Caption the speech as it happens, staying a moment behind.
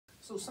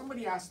So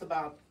somebody asked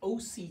about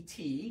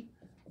OCT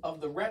of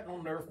the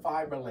retinal nerve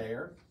fiber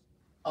layer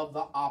of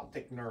the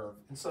optic nerve.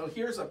 And so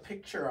here's a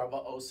picture of an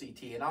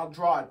OCT, and I'll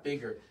draw it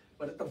bigger.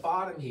 But at the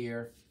bottom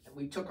here, and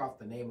we took off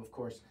the name, of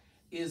course,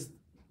 is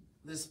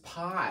this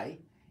pi.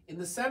 In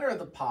the center of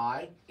the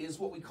pi is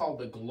what we call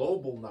the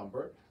global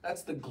number.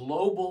 That's the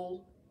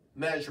global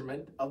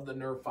measurement of the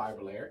nerve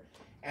fiber layer.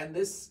 And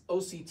this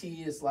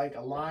OCT is like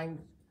a line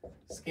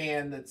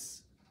scan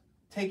that's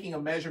taking a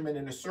measurement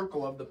in a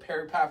circle of the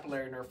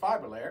peripapillary nerve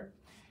fiber layer.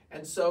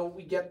 And so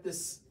we get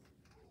this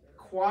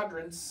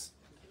quadrants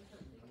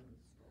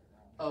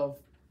of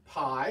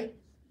pi,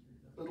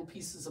 little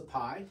pieces of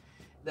pi,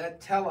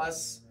 that tell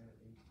us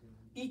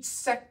each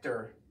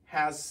sector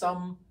has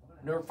some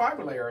nerve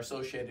fiber layer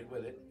associated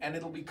with it, and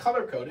it'll be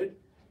color-coded.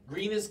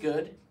 Green is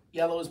good,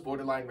 yellow is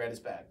borderline, red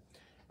is bad.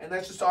 And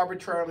that's just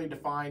arbitrarily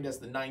defined as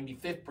the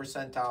 95th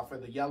percentile for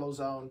the yellow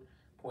zone,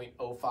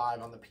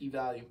 0.05 on the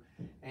p-value,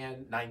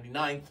 and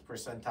 99th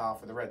percentile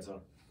for the red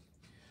zone.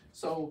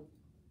 So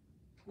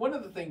one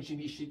of the things you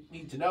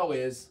need to know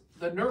is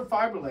the nerve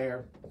fiber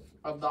layer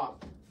of the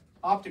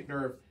optic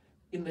nerve,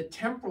 in the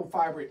temporal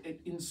fiber, it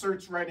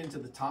inserts right into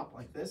the top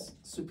like this,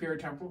 superior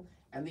temporal,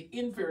 and the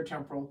inferior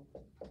temporal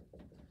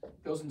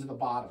goes into the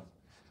bottom.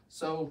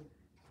 So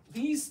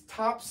these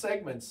top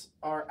segments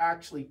are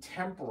actually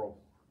temporal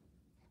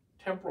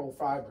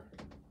fiber.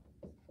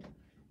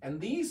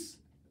 And these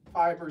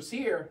fibers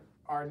here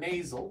are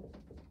nasal,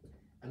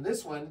 and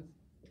this one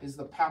is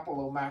the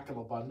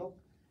papillomacular bundle,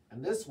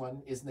 and this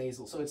one is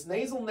nasal. So it's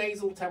nasal,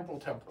 nasal, temporal,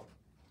 temporal.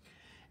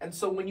 And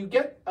so when you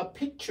get a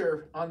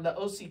picture on the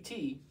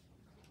OCT,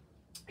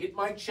 it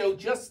might show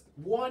just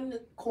one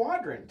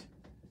quadrant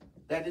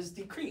that is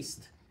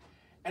decreased.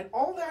 And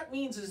all that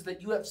means is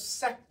that you have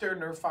sector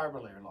nerve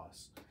fiber layer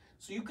loss.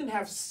 So you can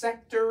have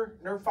sector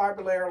nerve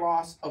fiber layer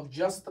loss of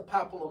just the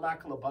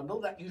papillomacular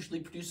bundle. That usually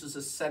produces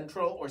a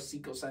central or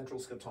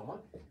secocentral scotoma.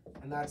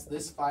 And that's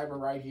this fiber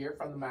right here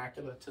from the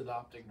macula to the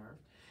optic nerve.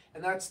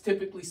 And that's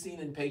typically seen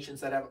in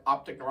patients that have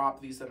optic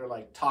neuropathies that are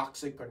like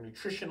toxic or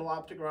nutritional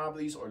optic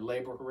neuropathies or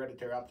labor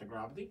hereditary optic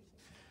neuropathy.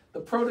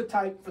 The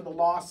prototype for the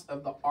loss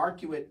of the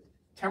arcuate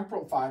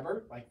temporal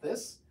fiber, like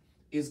this,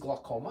 is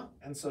glaucoma.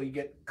 And so you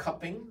get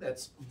cupping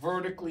that's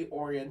vertically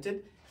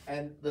oriented,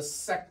 and the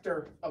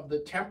sector of the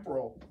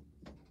temporal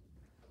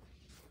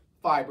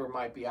fiber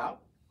might be out.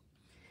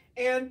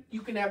 And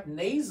you can have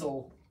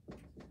nasal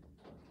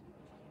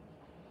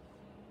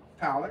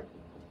pallor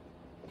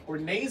or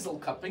nasal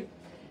cupping,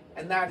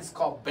 and that is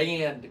called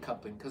band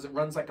cupping because it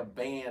runs like a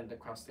band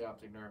across the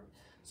optic nerve.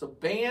 So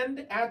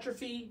band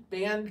atrophy,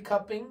 band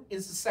cupping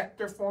is the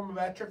sector form of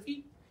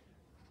atrophy.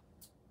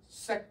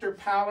 Sector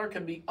pallor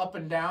can be up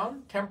and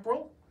down,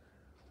 temporal,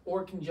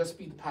 or it can just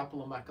be the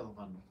papillomacular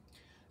bundle.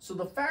 So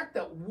the fact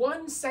that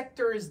one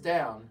sector is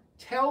down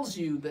tells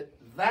you that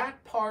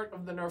that part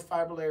of the nerve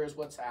fiber layer is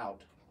what's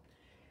out.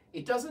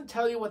 It doesn't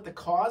tell you what the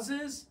cause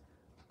is,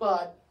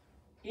 but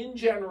in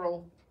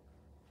general,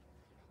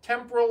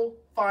 temporal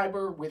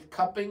fiber with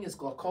cupping is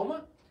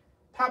glaucoma.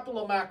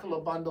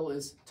 Papillomacular bundle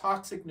is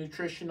toxic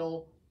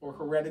nutritional or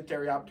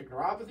hereditary optic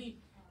neuropathy,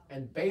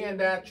 and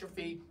band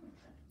atrophy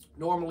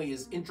normally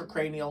is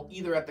intracranial,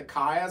 either at the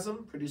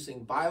chiasm,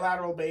 producing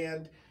bilateral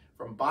band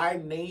from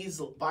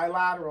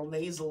bilateral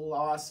nasal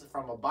loss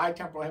from a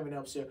bitemporal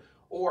hemianopsia,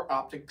 or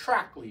optic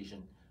tract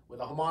lesion with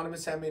a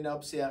homonymous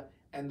hemianopsia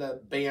and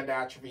the band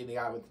atrophy in the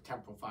eye with the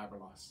temporal fiber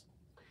loss.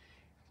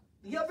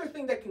 The other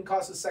thing that can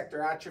cause a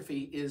sector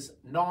atrophy is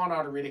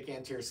non-arteritic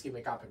anterior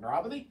ischemic optic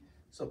neuropathy.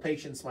 So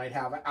patients might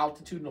have an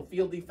altitudinal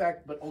field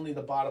defect, but only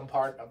the bottom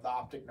part of the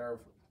optic nerve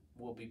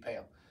will be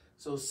pale.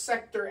 So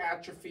sector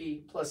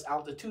atrophy plus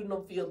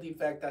altitudinal field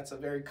defect, that's a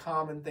very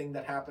common thing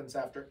that happens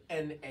after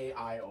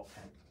NAION.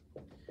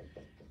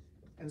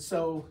 And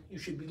so you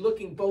should be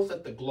looking both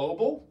at the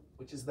global,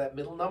 which is that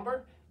middle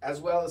number,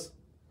 as well as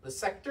the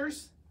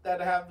sectors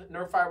that have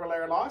nerve fiber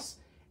layer loss,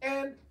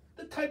 and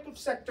the type of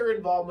sector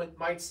involvement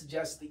might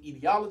suggest the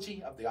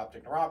etiology of the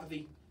optic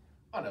neuropathy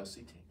on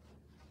OCT.